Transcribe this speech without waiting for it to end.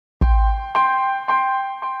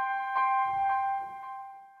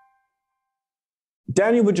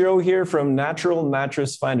Daniel Boudreau here from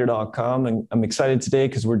naturalmattressfinder.com. And I'm excited today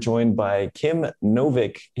because we're joined by Kim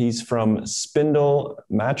Novick. He's from Spindle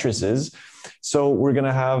Mattresses. So we're going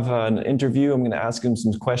to have an interview. I'm going to ask him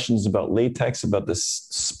some questions about latex, about the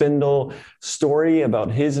Spindle story,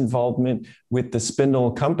 about his involvement with the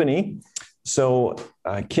Spindle company. So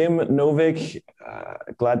Kim Novick,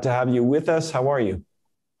 glad to have you with us. How are you?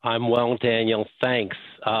 I'm well, Daniel. Thanks.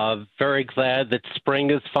 Very glad that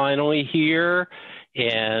spring is finally here.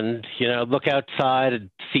 And, look outside and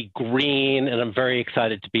see green. And I'm very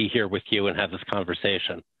excited to be here with you and have this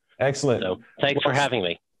conversation. Excellent. So thanks for having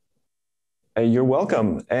me. You're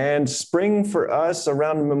welcome. And spring for us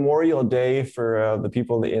around Memorial Day for the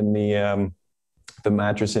people in the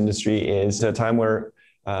mattress industry is a time where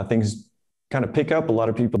things kind of pick up. A lot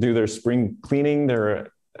of people do their spring cleaning.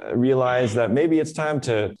 They're realize that maybe it's time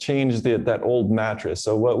to change that old mattress.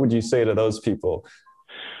 So what would you say to those people?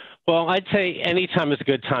 Well, I'd say anytime is a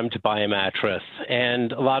good time to buy a mattress.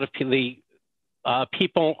 And a lot of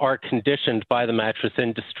people are conditioned by the mattress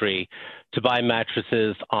industry to buy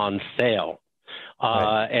mattresses on sale.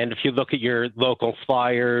 Right. And if you look at your local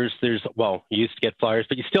flyers, you used to get flyers,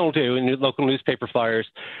 but you still do in your local newspaper flyers,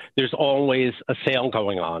 there's always a sale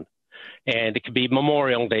going on. And it could be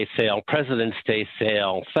Memorial Day sale, President's Day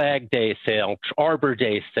sale, Flag Day sale, Arbor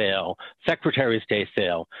Day sale, Secretary's Day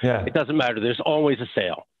sale. Yeah. It doesn't matter. There's always a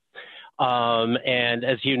sale. And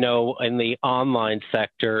as you know, in the online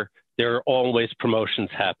sector, there are always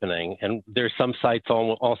promotions happening. And there's some sites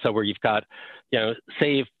also where you've got,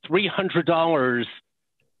 save $300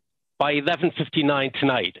 by 11:59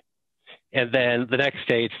 tonight. And then the next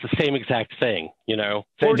day, it's the same exact thing,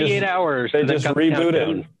 48 hours. They just reboot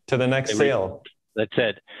it to the next sale. That's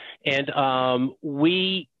it. And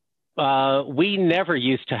we never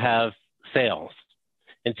used to have sales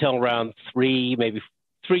until around maybe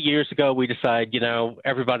 3 years ago. We decided,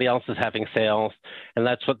 everybody else is having sales, and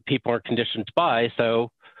that's what people are conditioned to buy. So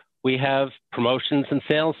we have promotions and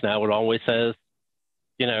sales now. It always says,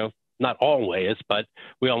 not always, but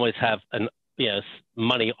we always have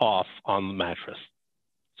money off on the mattress.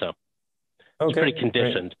 So it's pretty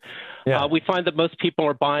conditioned. Yeah. We find that most people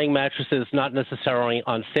are buying mattresses not necessarily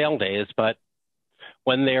on sale days, but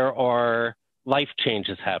when there are life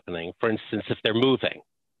changes happening. For instance, if they're moving,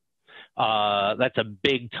 that's a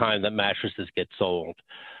big time that mattresses get sold.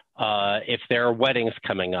 If there are weddings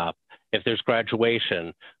coming up, if there's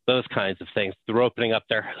graduation, those kinds of things. They're opening up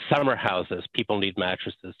their summer houses. People need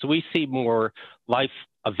mattresses. So we see more life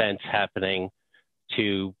events happening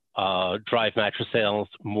to drive mattress sales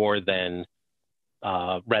more than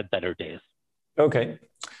red better days. Okay.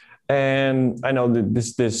 And I know that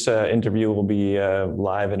this interview will be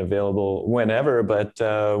live and available whenever, but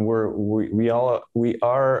we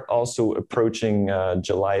are also approaching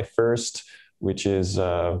July 1st, which is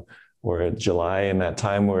or July, in that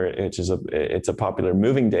time where it's a popular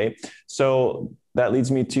moving day. So that leads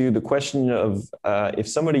me to the question of if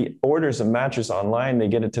somebody orders a mattress online, they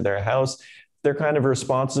get it to their house, they're kind of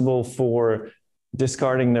responsible for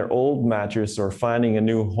discarding their old mattress or finding a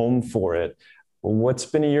new home for it. What's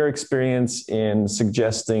been your experience in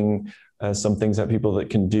suggesting some things that people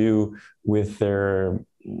can do with their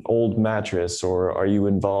old mattress, or are you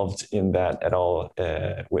involved in that at all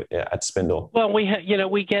at Spindle? Well, we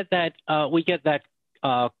get that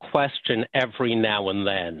question every now and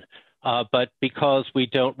then, but because we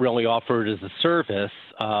don't really offer it as a service,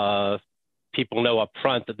 people know up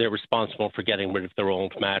front that they're responsible for getting rid of their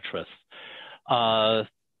old mattress.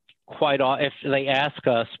 If they ask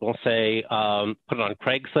us, we'll say, put it on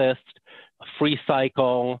Craigslist, free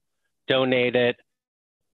cycle, donate it,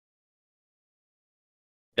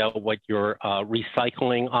 what your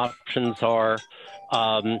recycling options are.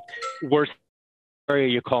 Worst area,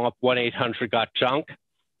 you call up 1-800-GOT-JUNK,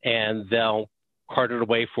 and they'll cart it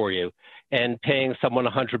away for you. And paying someone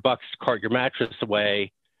 $100 to cart your mattress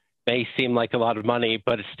away may seem like a lot of money,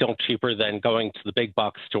 but it's still cheaper than going to the big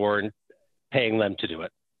box store and paying them to do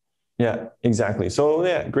it. Yeah, exactly. So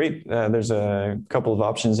yeah, great. There's a couple of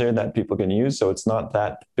options there that people can use, so it's not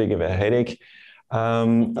that big of a headache.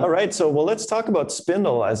 All right, so let's talk about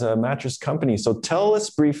Spindle as a mattress company. So tell us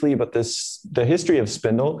briefly about the history of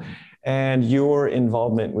Spindle and your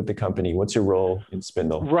involvement with the company. What's your role in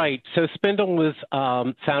Spindle? Right. So Spindle was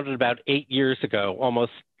founded about 8 years ago,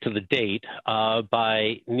 almost to the date,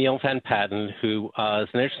 by Neil Van Patten, who is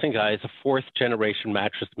an interesting guy. He's a fourth-generation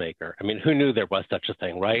mattress maker. I mean, who knew there was such a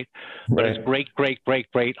thing, right? But his great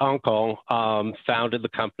uncle founded the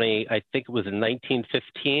company, I think it was in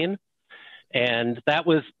 1915. And that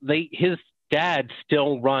was, his dad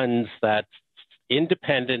still runs that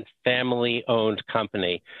independent family-owned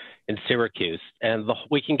company in Syracuse. And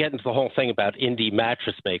we can get into the whole thing about indie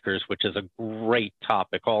mattress makers, which is a great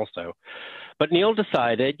topic also. But Neil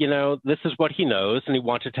decided, this is what he knows, and he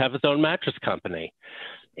wanted to have his own mattress company.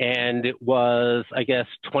 And it was, I guess,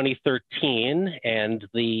 2013, and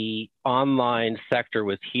the online sector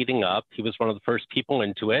was heating up. He was one of the first people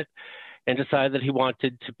into it and decided that he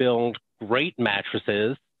wanted to build great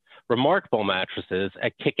mattresses, remarkable mattresses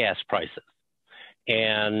at kick-ass prices,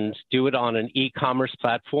 and do it on an e-commerce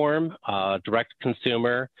platform, direct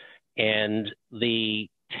consumer, and the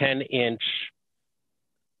 10-inch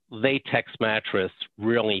latex mattress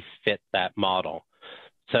really fit that model.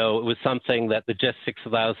 So it was something that logistics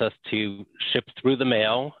allows us to ship through the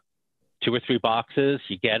mail, 2 or 3 boxes,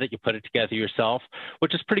 you get it, you put it together yourself,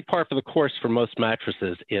 which is pretty par for the course for most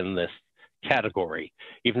mattresses in this category.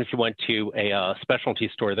 Even if you went to a specialty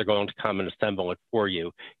store, they're going to come and assemble it for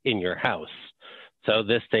you in your house. So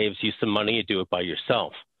this saves you some money, you do it by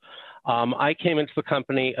yourself. I came into the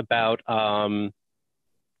company about a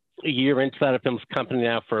year into that. I've been with the company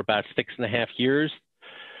now for about 6.5 years.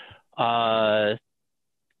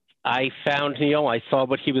 I found Neil. I saw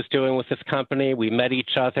what he was doing with this company. We met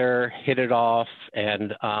each other, hit it off,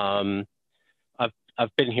 and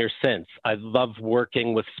I've been here since. I love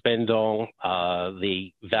working with Spindle.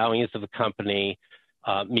 The values of the company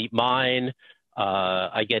meet mine.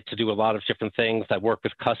 I get to do a lot of different things. I work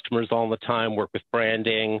with customers all the time, work with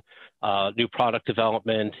branding, new product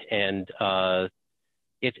development, and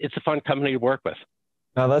it's a fun company to work with.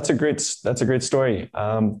 Now that's a great story.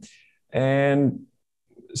 And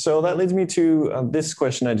so that leads me to this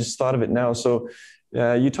question. I just thought of it now. So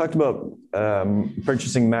you talked about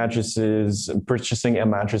purchasing a mattress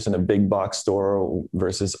in a big box store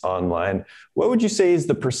versus online. What would you say is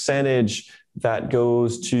the percentage that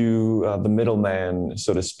goes to the middleman,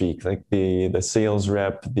 so to speak, like the sales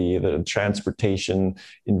rep, the transportation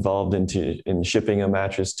involved in shipping a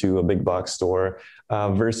mattress to a big box store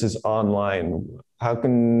versus online? How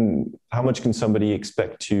much can somebody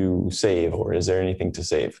expect to save, or is there anything to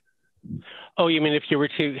save? Oh, you mean if you were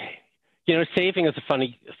to, saving is a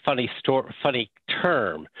funny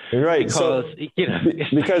term. Right. Because,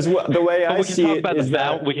 because the way I see it is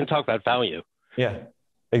that we can talk about value. Yeah,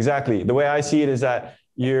 exactly. The way I see it is that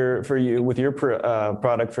with your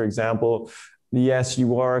product, for example, yes,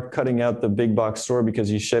 you are cutting out the big box store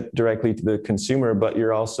because you ship directly to the consumer, but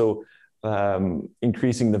you're also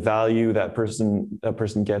increasing the value that person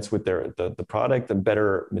gets with the product, the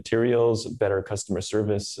better materials, better customer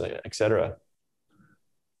service, et cetera.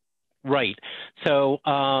 Right. So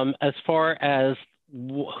as far as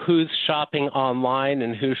who's shopping online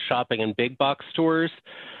and who's shopping in big box stores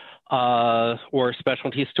or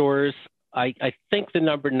specialty stores, I think the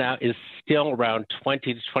number now is still around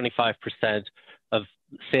 20 to 25% of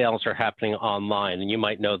sales are happening online. And you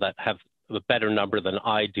might know that, have a better number than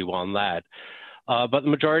I do on that. But the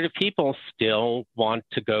majority of people still want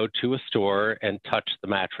to go to a store and touch the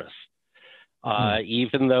mattress.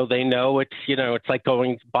 Even though they know it's like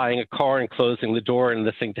buying a car and closing the door and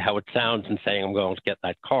listening to how it sounds and saying, I'm going to get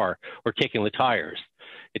that car, or kicking the tires.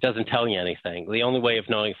 It doesn't tell you anything. The only way of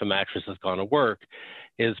knowing if a mattress is going to work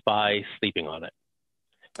is by sleeping on it.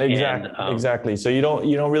 Exactly. So you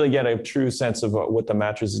don't really get a true sense of what the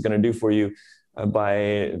mattress is going to do for you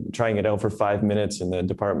by trying it out for 5 minutes in the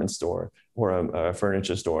department store or a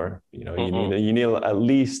furniture store. You need at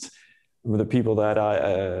least, with the people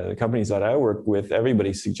the companies that I work with,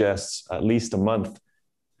 everybody suggests at least a month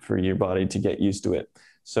for your body to get used to it.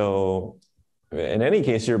 So in any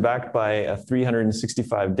case, you're backed by a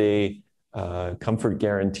 365-day comfort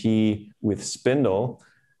guarantee with Spindle.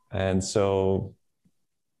 And so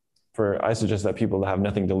I suggest that people have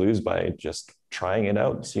nothing to lose by just trying it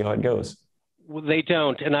out, see how it goes. Well, they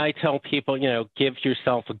don't. And I tell people, give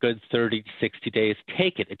yourself a good 30 to 60 days.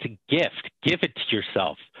 Take it. It's a gift. Give it to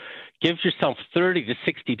yourself. Give yourself 30 to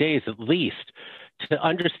 60 days at least to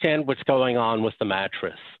understand what's going on with the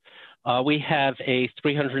mattress. We have a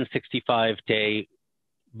 365-day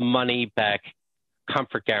money-back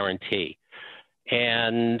comfort guarantee.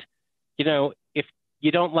 And, if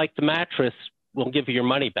you don't like the mattress, we'll give you your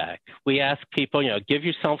money back. We ask people, give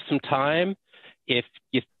yourself some time. If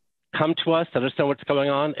you come to us, let us know what's going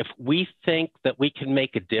on. If we think that we can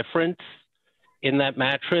make a difference in that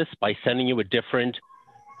mattress by sending you a different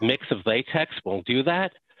mix of latex, we'll do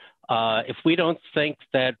that. If we don't think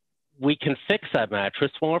that we can fix that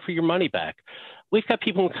mattress, we'll offer your money back. We've got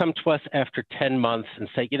people who come to us after 10 months and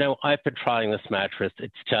say, I've been trying this mattress.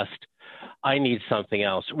 It's just, I need something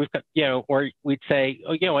else. We've got, or we'd say,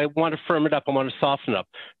 I want to firm it up. I want to soften it up.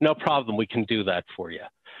 No problem. We can do that for you.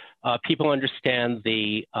 People understand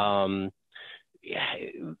the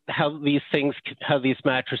how these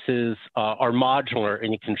mattresses are modular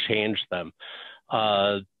and you can change them.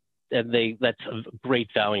 And that's a great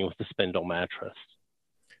value with the Spindle mattress.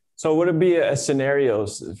 So would it be a scenario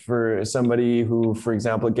for somebody who, for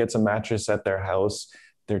example, gets a mattress at their house,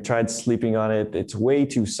 they're tried sleeping on it, it's way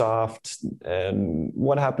too soft, and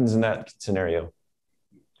what happens in that scenario?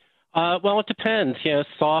 Well, it depends.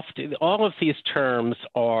 Soft. All of these terms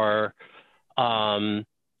are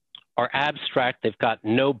abstract. They've got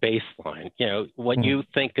no baseline. What you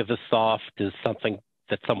think of as soft is something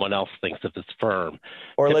that someone else thinks of as firm.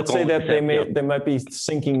 Or let's say that they might be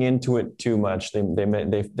sinking into it too much.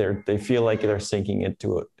 They feel like they're sinking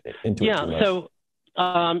into it too much. So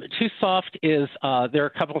too soft is there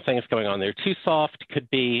are a couple of things going on there. Too soft could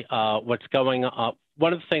be what's going on.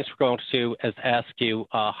 One of the things we're going to do is ask you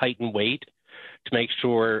height and weight to make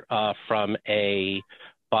sure from a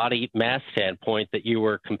body mass standpoint that you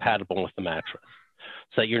are compatible with the mattress,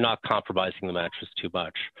 so that you're not compromising the mattress too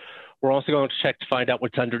much. We're also going to check to find out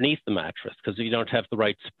what's underneath the mattress, because if you don't have the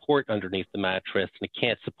right support underneath the mattress and it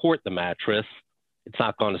can't support the mattress, it's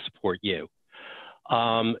not going to support you.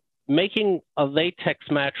 Making a latex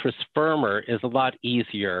mattress firmer is a lot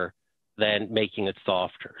easier than making it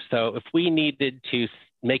softer. So if we needed to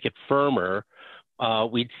make it firmer,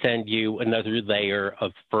 we'd send you another layer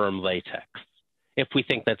of firm latex. If we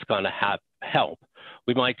think that's going to help,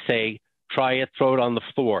 we might say, try it, throw it on the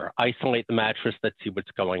floor, isolate the mattress, let's see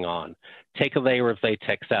what's going on. Take a layer of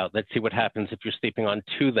latex out, let's see what happens if you're sleeping on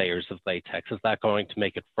 2 layers of latex. Is that going to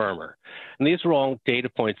make it firmer? And these are all data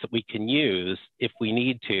points that we can use if we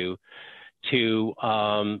need to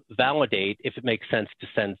validate if it makes sense to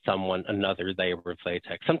send someone another layer of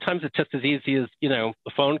latex. Sometimes it's just as easy as, a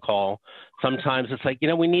phone call. Sometimes it's like,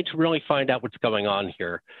 we need to really find out what's going on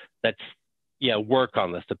here. Let's, work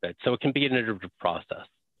on this a bit. So it can be an iterative process.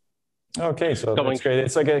 Okay, so that's great.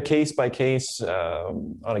 It's like a case-by-case,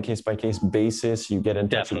 on a case-by-case basis. You get in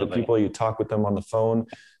touch with the people, you talk with them on the phone.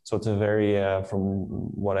 So it's a very, from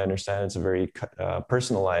what I understand, it's a very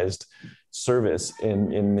personalized service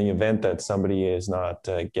in the event that somebody is not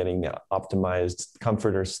getting the optimized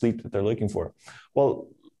comfort or sleep that they're looking for. Well,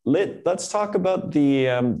 let's talk about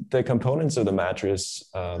the components of the mattress,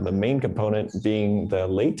 the main component being the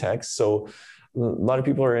latex. So a lot of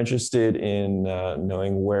people are interested in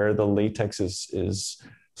knowing where the latex is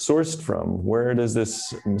sourced from. Where does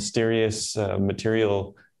this mysterious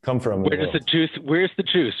material come from? Where's the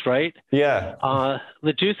juice, right? Yeah.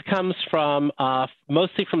 The juice comes from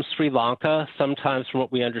mostly from Sri Lanka. Sometimes, from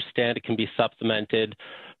what we understand, it can be supplemented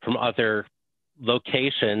from other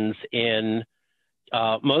locations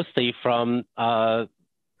mostly from the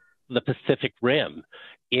Pacific Rim.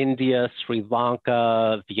 India, Sri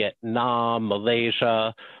Lanka, Vietnam,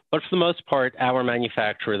 Malaysia. But for the most part, our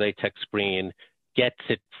manufacturer, Latex Green, gets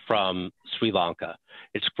it from Sri Lanka.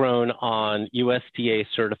 It's grown on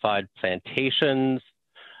USDA-certified plantations.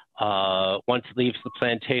 Once it leaves the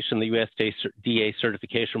plantation, the USDA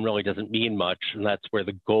certification really doesn't mean much, and that's where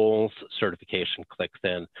the GOLS certification clicks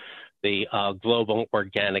in, the Global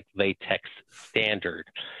Organic Latex Standard.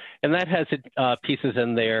 And that has pieces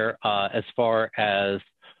in there as far as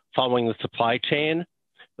following the supply chain,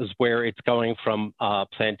 is where it's going from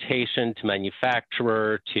plantation to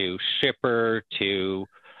manufacturer to shipper to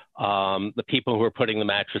the people who are putting the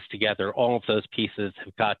mattress together. All of those pieces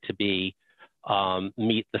have got to be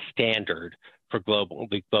meet the standard for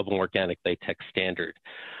the Global Organic Latex Standard.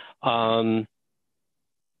 So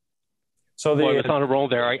I was on a roll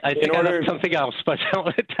there. I think I have something else, but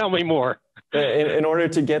tell me more. In order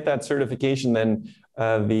to get that certification, then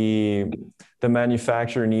the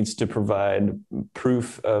manufacturer needs to provide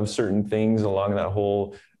proof of certain things along that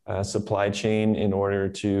whole supply chain in order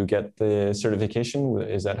to get the certification.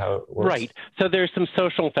 Is that how it works? Right. So there's some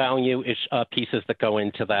social value pieces that go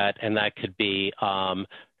into that, and that could be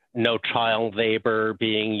no child labor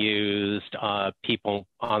being used, people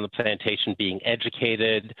on the plantation being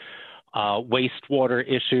educated, wastewater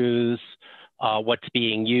issues, what's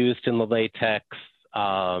being used in the latex.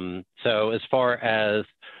 So as far as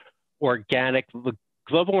the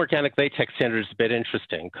Global Organic Latex Standard is a bit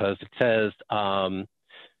interesting because it says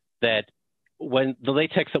that when the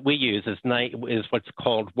latex that we use is what's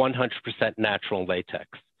called 100% natural latex.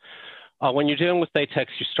 When you're dealing with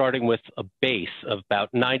latex, you're starting with a base of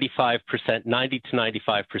about 90 to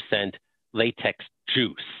 95% latex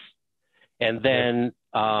juice. And then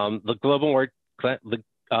the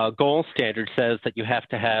gold standard says that you have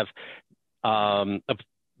to have the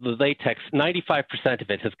latex, 95% of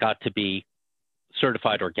it has got to be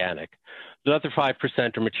certified organic. The other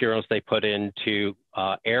 5% are materials they put in to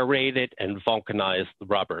aerate it and vulcanize the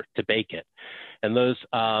rubber to bake it. And those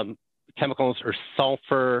chemicals are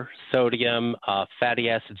sulfur, sodium, fatty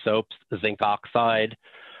acid soaps, zinc oxide.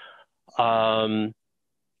 So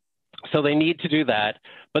they need to do that.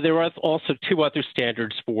 But there are also two other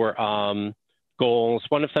standards for goals.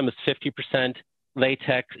 One of them is 50%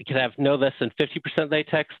 latex. It can have no less than 50%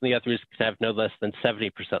 latex, and the other is can have no less than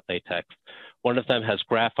 70% latex. One of them has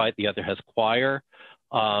graphite, the other has coir.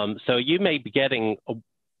 So you may be getting an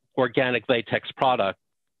organic latex product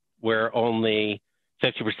where only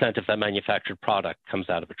 50% of that manufactured product comes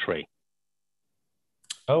out of a tree.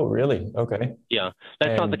 Oh, really? Okay. Yeah,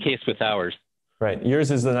 that's not the case with ours. Right.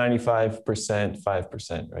 Yours is the 95%,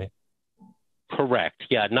 5%, right? Correct.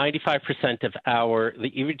 Yeah, 95% of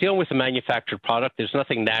if you're dealing with a manufactured product, there's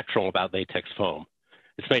nothing natural about latex foam.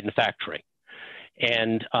 It's made in a factory.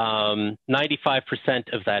 And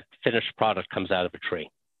 95% of that finished product comes out of a tree.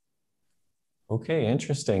 Okay,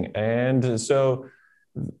 interesting. And so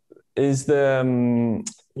is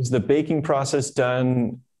the baking process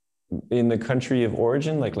done in the country of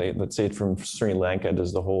origin? Like let's say from Sri Lanka,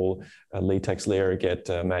 does the whole latex layer get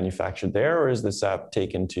manufactured there, or is the sap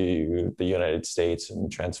taken to the United States and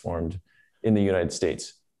transformed in the United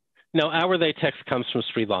States? No, our latex comes from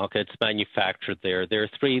Sri Lanka. It's manufactured there. There are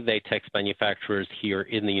 3 latex manufacturers here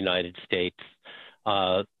in the United States.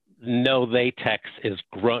 No latex is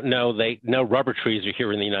grown. No rubber trees are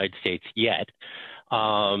here in the United States yet.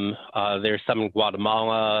 There's some in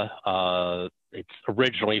Guatemala. It's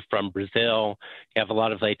originally from Brazil. You have a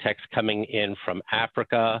lot of latex coming in from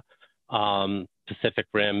Africa, Pacific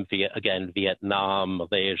Rim, Vietnam,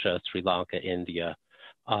 Malaysia, Sri Lanka, India.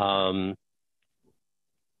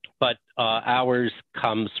 But ours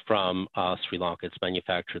comes from Sri Lanka. It's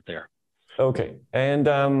manufactured there. Okay. And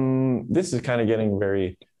this is kind of getting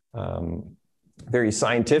very, very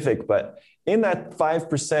scientific, but in that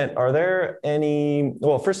 5%, are there any,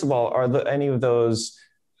 well, first of all, are any of those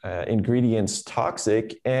ingredients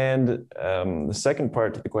toxic? And the second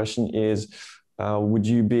part to the question is, would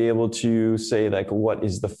you be able to say like what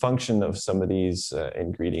is the function of some of these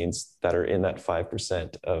ingredients that are in that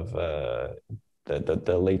 5% of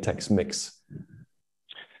the latex mix?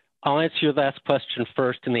 I'll answer your last question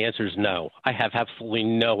first, and the answer is no. I have absolutely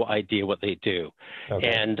no idea what they do. Okay.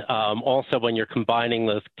 And also, when you're combining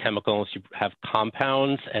those chemicals, you have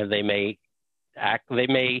compounds, and they may. I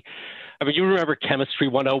mean, you remember Chemistry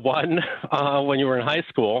 101 when you were in high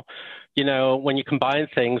school. You know, when you combine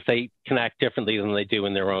things, they can act differently than they do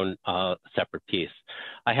in their own separate piece.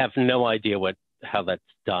 I have no idea how that's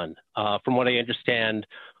done. From what I understand,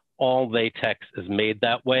 all latex is made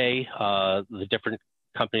that way. The different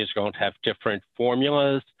companies are going to have different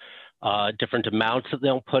formulas, different amounts that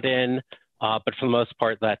they'll put in, but for the most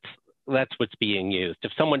part, that's what's being used.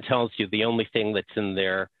 If someone tells you the only thing that's in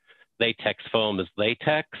their latex foam is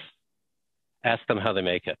latex, ask them how they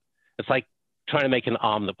make it. It's like trying to make an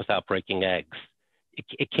omelet without breaking eggs.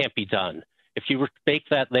 It can't be done. If you bake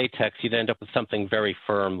that latex, you'd end up with something very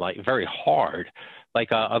firm, like very hard,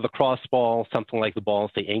 like a lacrosse ball, something like the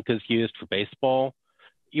balls the Incas used for baseball.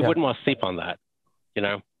 You wouldn't want to sleep on that. You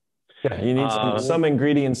know? Yeah, you need some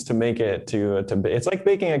ingredients to make it it's like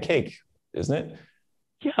baking a cake, isn't it?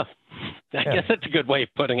 Yeah, I guess that's a good way of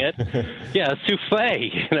putting it. Yeah, souffle,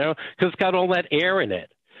 you know, because it's got all that air in it.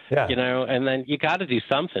 Yeah. You know, and then you got to do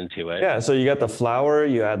something to it. Yeah, so you got the flour,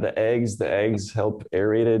 you add the eggs help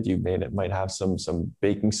aerate it. It might have some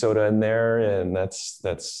baking soda in there, and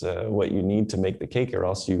that's what you need to make the cake, or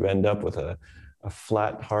else you end up with a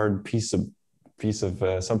flat, hard piece of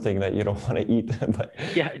something that you don't want to eat. But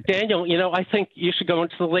yeah, Daniel, you know, I think you should go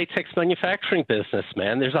into the latex manufacturing business,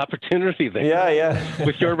 man. There's opportunity there. Yeah.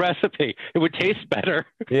 With your recipe, it would taste better.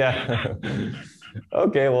 Yeah.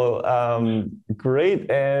 Okay. Well,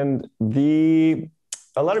 great. And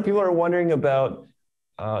a lot of people are wondering about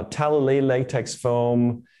Talalay latex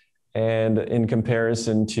foam, and in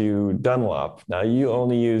comparison to Dunlop. Now, you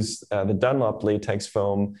only use the Dunlop latex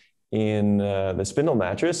foam in the Spindle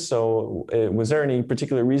mattress. So was there any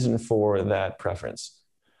particular reason for that preference?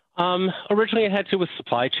 Originally, it had to do with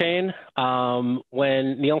supply chain.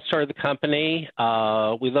 When Neil started the company,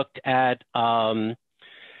 we looked at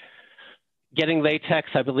getting latex.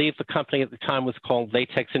 I believe the company at the time was called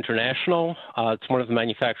Latex International. It's one of the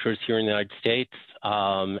manufacturers here in the United States,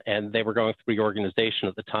 and they were going through reorganization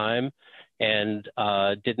at the time, and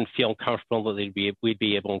didn't feel comfortable that we'd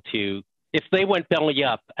be able to. If they went belly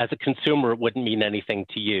up, as a consumer, it wouldn't mean anything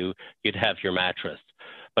to you. You'd have your mattress.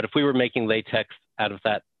 But if we were making latex out of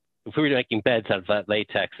that, if we were making beds out of that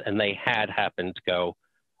latex and they had happened to go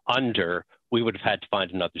under, we would have had to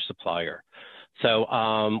find another supplier.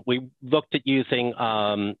 So we looked at using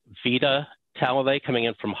Vita Talalay coming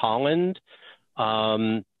in from Holland,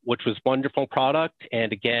 which was a wonderful product.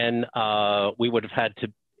 And again, we would have had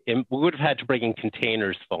to bring in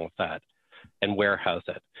containers full of that and warehouse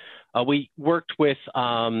it. We worked with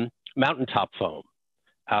Mountaintop Foam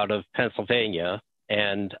out of Pennsylvania,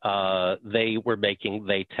 and they were making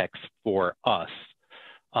latex for us.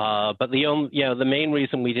 But the main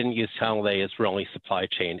reason we didn't use Talalay is really supply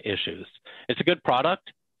chain issues. It's a good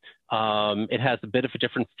product. It has a bit of a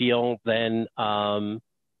different feel than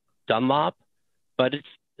Dunlop, but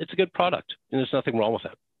it's a good product, and there's nothing wrong with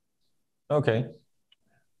it. Okay.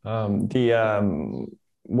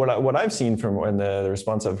 What I've seen from and the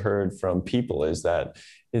response I've heard from people is that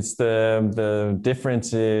it's the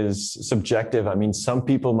difference is subjective. I mean, some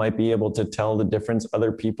people might be able to tell the difference.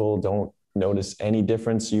 Other people don't notice any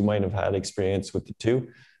difference. You might have had experience with the two.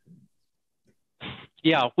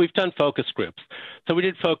 Yeah, we've done focus groups. So we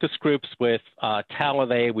did focus groups with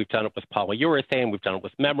Talalay. We've done it with polyurethane. We've done it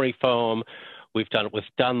with memory foam. We've done it with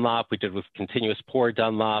Dunlop. We did it with continuous pour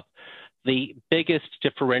Dunlop. The biggest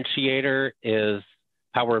differentiator is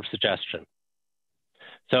power of suggestion.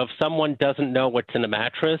 So if someone doesn't know what's in a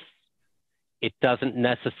mattress, it doesn't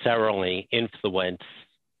necessarily influence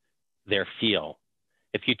their feel.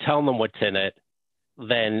 If you tell them what's in it,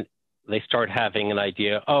 then they start having an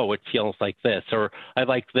idea, oh, it feels like this, or I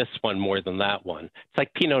like this one more than that one. It's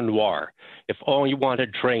like Pinot Noir. If all you want to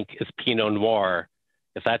drink is Pinot Noir,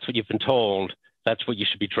 if that's what you've been told, that's what you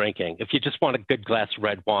should be drinking. If you just want a good glass of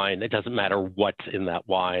red wine, it doesn't matter what's in that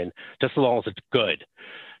wine, just as long as it's good,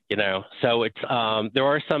 you know? So it's, there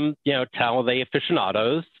are some, you know, Talalay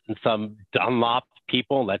aficionados and some Dunlop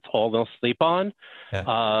people, that's all they'll sleep on.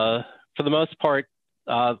 Yeah. For the most part,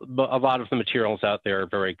 a lot of the materials out there are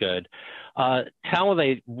very good.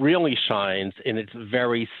 Talalay really shines in its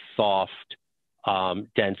very soft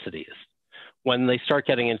densities. When they start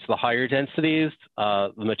getting into the higher densities,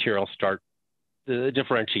 the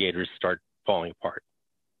differentiators start falling apart.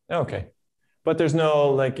 Okay. But there's no,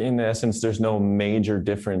 like, in essence, there's no major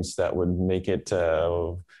difference that would make it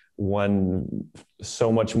one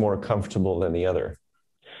so much more comfortable than the other.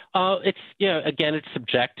 It's, again, it's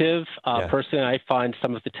subjective. Personally, I find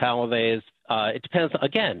some of the Talalays, it depends.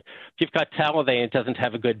 Again, if you've got Talalay and it doesn't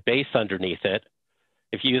have a good base underneath it,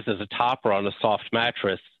 if you use it as a topper on a soft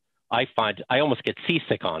mattress, I find I almost get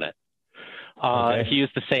seasick on it. If you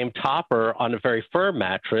use the same topper on a very firm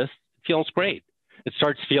mattress, it feels great. It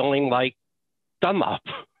starts feeling like Dunlop,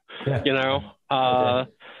 you know?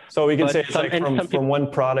 So we can say it's like from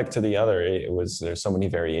one product to the other, there's so many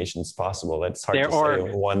variations possible. It's hard to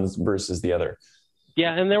say one versus the other.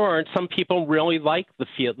 Yeah, and there are some people really like the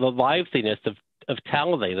liveliness of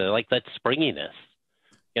Talalay. They like that springiness,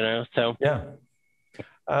 you know? So yeah.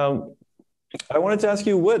 I wanted to ask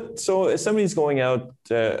you so if somebody's going out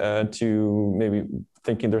to maybe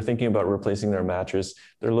they're thinking about replacing their mattress,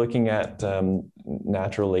 they're looking at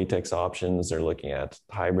natural latex options, they're looking at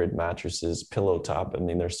hybrid mattresses, pillow top. I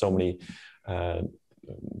mean, there's so many,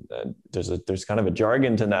 there's kind of a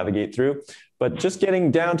jargon to navigate through, but just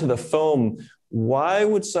getting down to the foam, why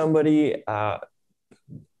would somebody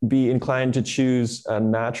be inclined to choose a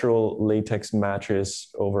natural latex mattress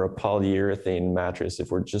over a polyurethane mattress if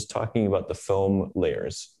we're just talking about the foam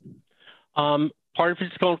layers? Part of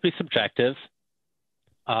it's going to be subjective.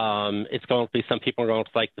 It's going to be, some people are going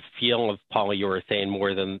to like the feel of polyurethane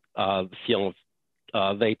more than the feel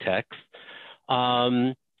of latex.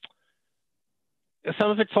 Some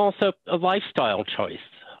of it's also a lifestyle choice.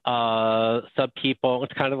 Some people,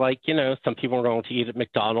 it's kind of like, some people are going to eat at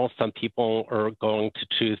McDonald's. Some people are going to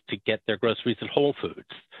choose to get their groceries at Whole Foods.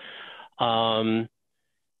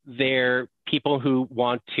 They're people who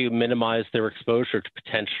want to minimize their exposure to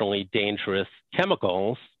potentially dangerous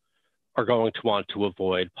chemicals are going to want to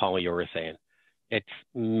avoid polyurethane. It's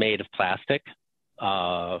made of plastic,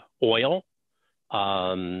 oil,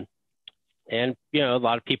 and, a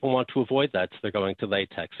lot of people want to avoid that, so they're going to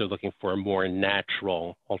latex. They're looking for a more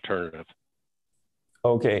natural alternative.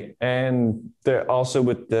 Okay, and also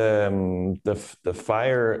with the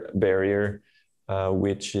fire barrier,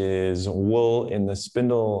 which is wool in the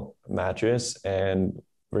Spindle mattress, and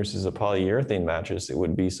versus a polyurethane mattress, it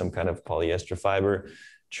would be some kind of polyester fiber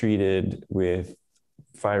treated with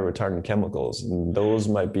fire retardant chemicals. And those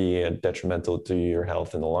might be detrimental to your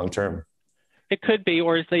health in the long term. It could be,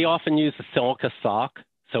 or they often use a silica sock.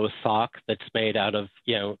 So a sock that's made out of,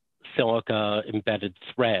 silica embedded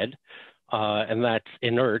thread, and that's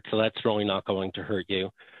inert, so that's really not going to hurt you.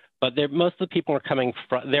 But most of the people are coming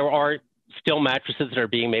from, there are still mattresses that are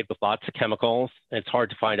being made with lots of chemicals, and it's hard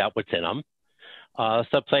to find out what's in them.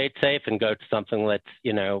 So play it safe and go to something that's,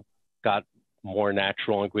 got more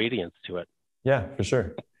natural ingredients to it. Yeah, for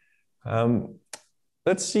sure.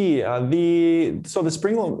 Let's see. The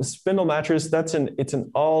spindle mattress, it's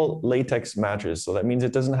an all latex mattress. So that means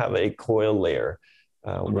it doesn't have a coil layer,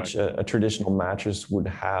 which Right. a traditional mattress would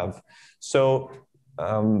have. So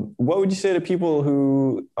what would you say to people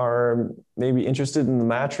who are maybe interested in the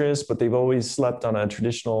mattress, but they've always slept on a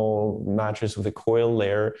traditional mattress with a coil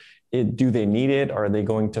layer? Do they need it? Are they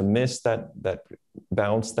going to miss that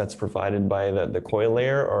bounce that's provided by the coil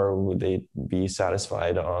layer, or would they be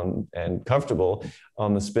satisfied on and comfortable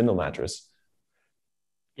on the spindle mattress?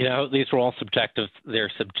 These are all subjective.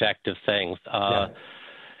 They're subjective things. Yeah.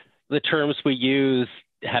 The terms we use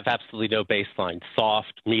have absolutely no baseline.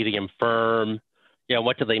 Soft, medium, firm.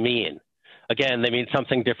 What do they mean? Again, they mean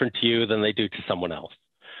something different to you than they do to someone else.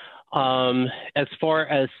 As far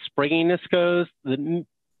as springiness goes, the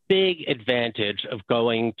big advantage of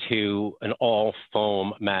going to an all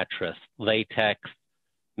foam mattress, latex,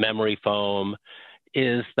 memory foam,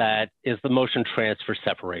 is the motion transfer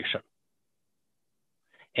separation.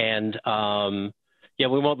 And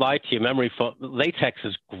we won't lie to you, memory foam, latex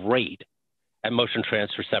is great at motion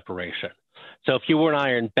transfer separation. So if you and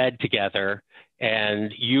I are in bed together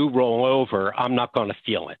and you roll over, I'm not going to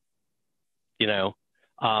feel it.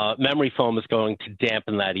 Memory foam is going to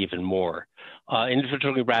dampen that even more.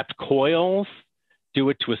 Individually wrapped coils do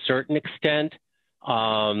it to a certain extent.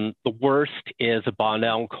 The worst is a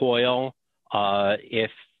Bonnell coil.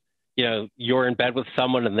 If you're in bed with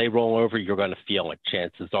someone and they roll over, you're going to feel it,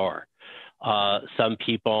 chances are. Some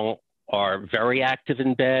people are very active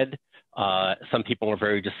in bed. Some people are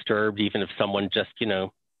very disturbed, even if someone just,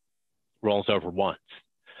 rolls over once.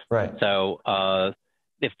 Right. So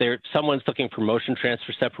if someone's looking for motion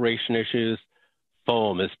transfer separation issues,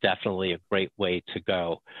 foam is definitely a great way to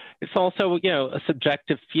go. It's also, a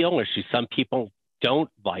subjective feel issue. Some people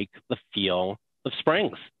don't like the feel of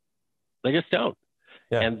springs. They just don't.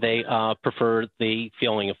 Yeah. And they prefer the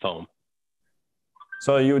feeling of foam.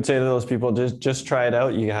 So you would say to those people, just try it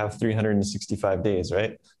out. You have 365 days,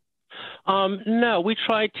 right? No, we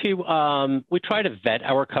try to vet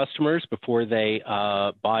our customers before they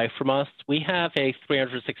buy from us. We have a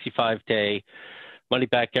 365-day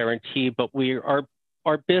money-back guarantee, but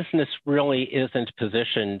our business really isn't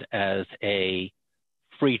positioned as a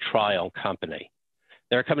free trial company.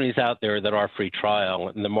 There are companies out there that are free trial,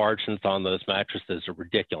 and the margins on those mattresses are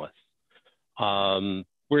ridiculous.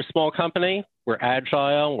 We're a small company. We're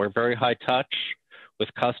agile. We're very high touch with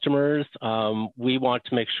customers. We want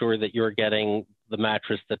to make sure that you're getting the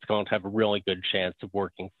mattress that's going to have a really good chance of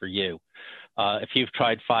working for you. If you've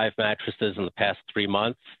tried 5 mattresses in the past 3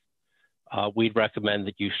 months, we'd recommend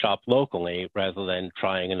that you shop locally rather than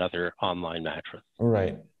trying another online mattress.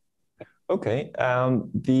 Right. Okay.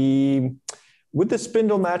 Would the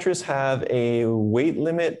Spindle mattress have a weight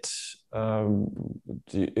limit?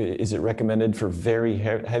 Is it recommended for very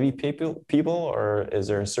heavy people, or is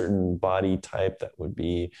there a certain body type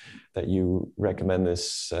that you recommend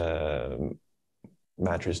this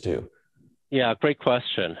mattress to? Yeah, great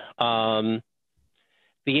question.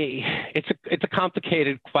 It's a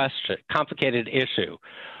complicated question, complicated issue.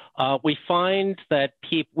 We find that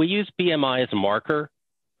we use BMI as a marker,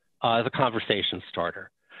 as a conversation starter.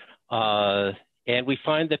 And we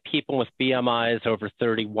find that people with BMIs over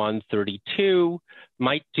 31, 32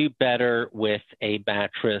 might do better with a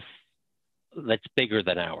mattress that's bigger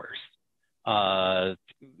than ours.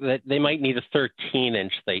 They might need a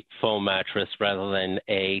 13-inch foam mattress rather than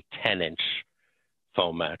a 10-inch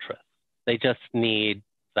foam mattress. They just need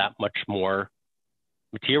that much more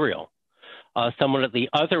material. Someone at the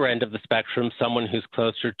other end of the spectrum, someone who's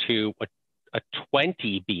closer to a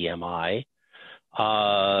 20 BMI,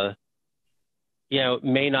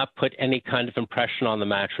 may not put any kind of impression on the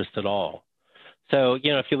mattress at all. So,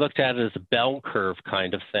 if you looked at it as a bell curve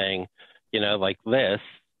kind of thing, like this,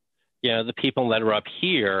 the people that are up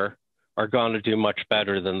here are going to do much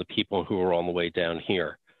better than the people who are all the way down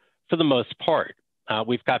here. For the most part,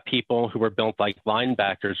 we've got people who are built like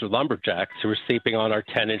linebackers or lumberjacks who are sleeping on our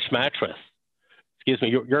 10-inch mattress. Excuse me,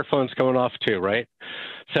 your phone's going off too, right?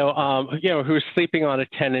 So, who are sleeping on a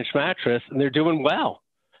 10-inch mattress and they're doing well.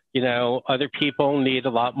 Other people need a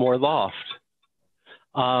lot more loft.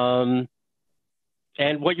 And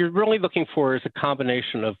what you're really looking for is a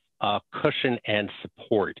combination of cushion and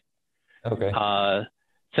support. Okay.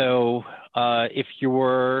 So if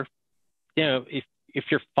you're, if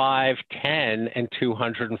you're 5'10" and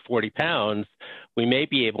 240 pounds, we may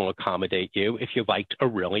be able to accommodate you if you liked a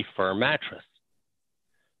really firm mattress.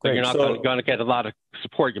 But you're not going to get a lot of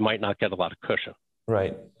support. You might not get a lot of cushion.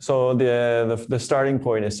 Right. So the starting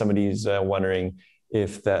point is somebody's wondering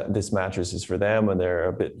if this mattress is for them and they're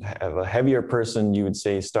a bit of a heavier person, you would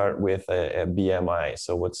say start with a BMI.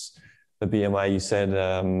 So what's the BMI you said?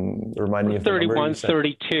 Remind me of the number. 31,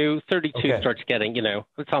 32. 32 Okay. starts getting,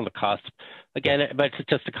 it's on the cusp. Again, but it's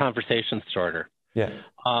just a conversation starter. Yeah.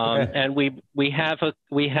 Okay. And we have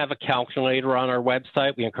a calculator on our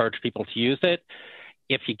website. We encourage people to use it.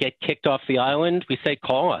 If you get kicked off the island, we say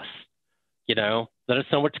call us. Let us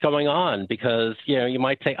know what's going on, because you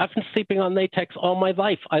might say, I've been sleeping on latex all my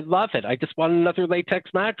life. I love it. I just want another latex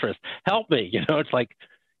mattress. Help me. It's like,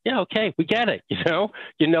 yeah, okay, we get it.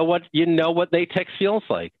 You know what latex feels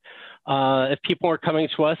like. If people are coming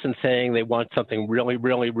to us and saying they want something really,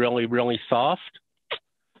 really, really, really soft,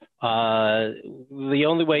 the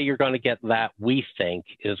only way you're going to get that, we think,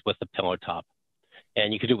 is with a pillow top.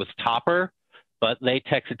 And you could do it with topper, but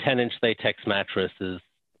latex, a 10-inch latex mattress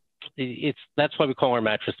that's why we call our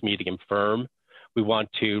mattress medium firm. We want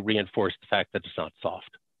to reinforce the fact that it's not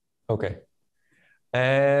soft. Okay.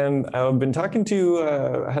 And I've been talking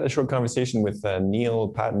I had a short conversation with Neil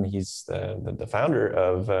Patton. He's the founder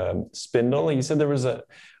of Spindle. He said there was a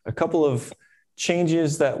couple of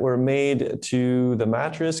changes that were made to the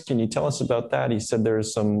mattress. Can you tell us about that? He said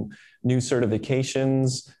there's some new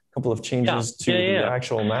certifications, a couple of changes to the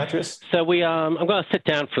actual mattress. So I'm going to sit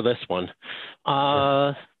down for this one.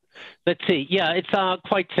 Let's see. Yeah, it's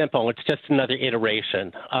quite simple. It's just another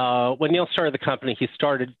iteration. When Neil started the company, he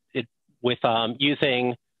started it with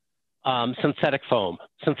using synthetic foam,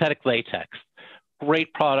 synthetic latex.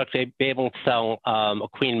 Great product. They'd be able to sell a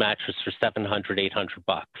queen mattress for $700,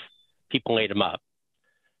 $800. People ate them up,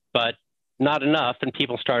 but not enough, and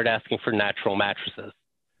people started asking for natural mattresses.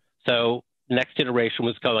 So next iteration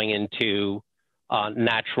was going into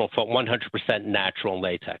natural foam, 100% natural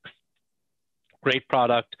latex. Great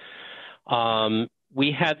product.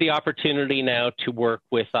 We had the opportunity now to work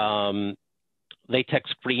with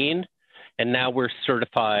latex green, and now we're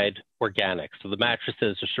certified organic. So the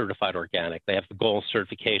mattresses are certified organic. They have the gold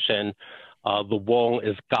certification. The wool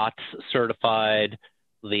is GOTS certified.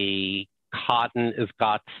 The cotton is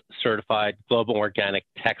GOTS certified, Global Organic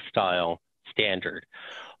Textile Standard.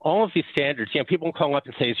 All of these standards, people call up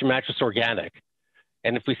and say, is your mattress organic?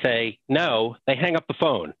 And if we say no, they hang up the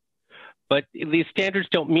phone. But these standards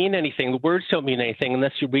don't mean anything. The words don't mean anything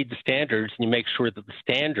unless you read the standards and you make sure that the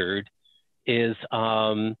standard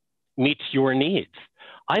meets your needs.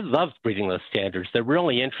 I love reading those standards. They're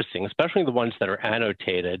really interesting, especially the ones that are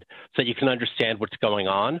annotated so you can understand what's going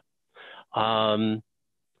on.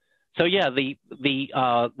 So yeah, the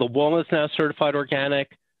wool is now certified organic.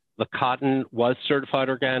 The cotton was certified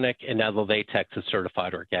organic, and now the latex is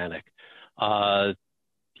certified organic. The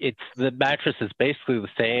mattress is basically the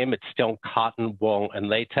same. It's still cotton, wool, and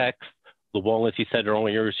latex. The wool, as you said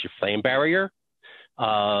earlier, is your flame barrier.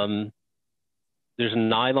 There's a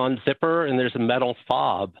nylon zipper and there's a metal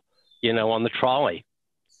fob, on the trolley.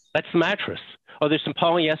 That's the mattress. Oh, there's some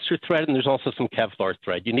polyester thread and there's also some Kevlar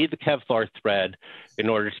thread. You need the Kevlar thread in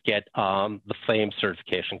order to get the flame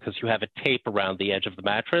certification, because you have a tape around the edge of the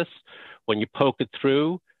mattress. When you poke it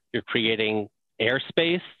through, you're creating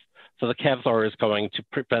airspace. So the Kevlar is going to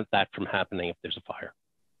prevent that from happening if there's a fire.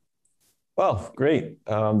 Well, great.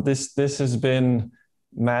 This has been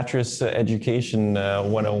Mattress Education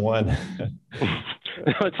 101.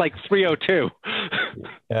 It's like 302.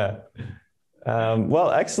 Yeah. Well,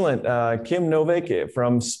 excellent. Kim Novick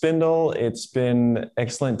from Spindle, it's been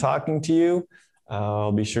excellent talking to you.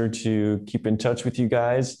 I'll be sure to keep in touch with you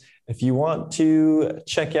guys. If you want to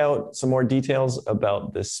check out some more details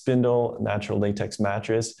about the Spindle natural latex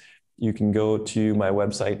mattress, you can go to my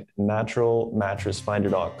website,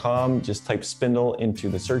 naturalmattressfinder.com. Just type Spindle into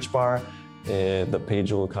the search bar. The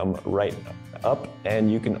page will come right up,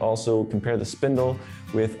 and you can also compare the Spindle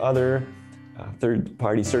with other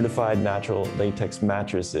third-party certified natural latex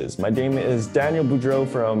mattresses. My name is Daniel Boudreau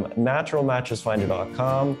from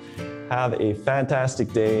naturalmattressfinder.com. Have a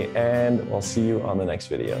fantastic day, and I'll see you on the next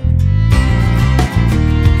video.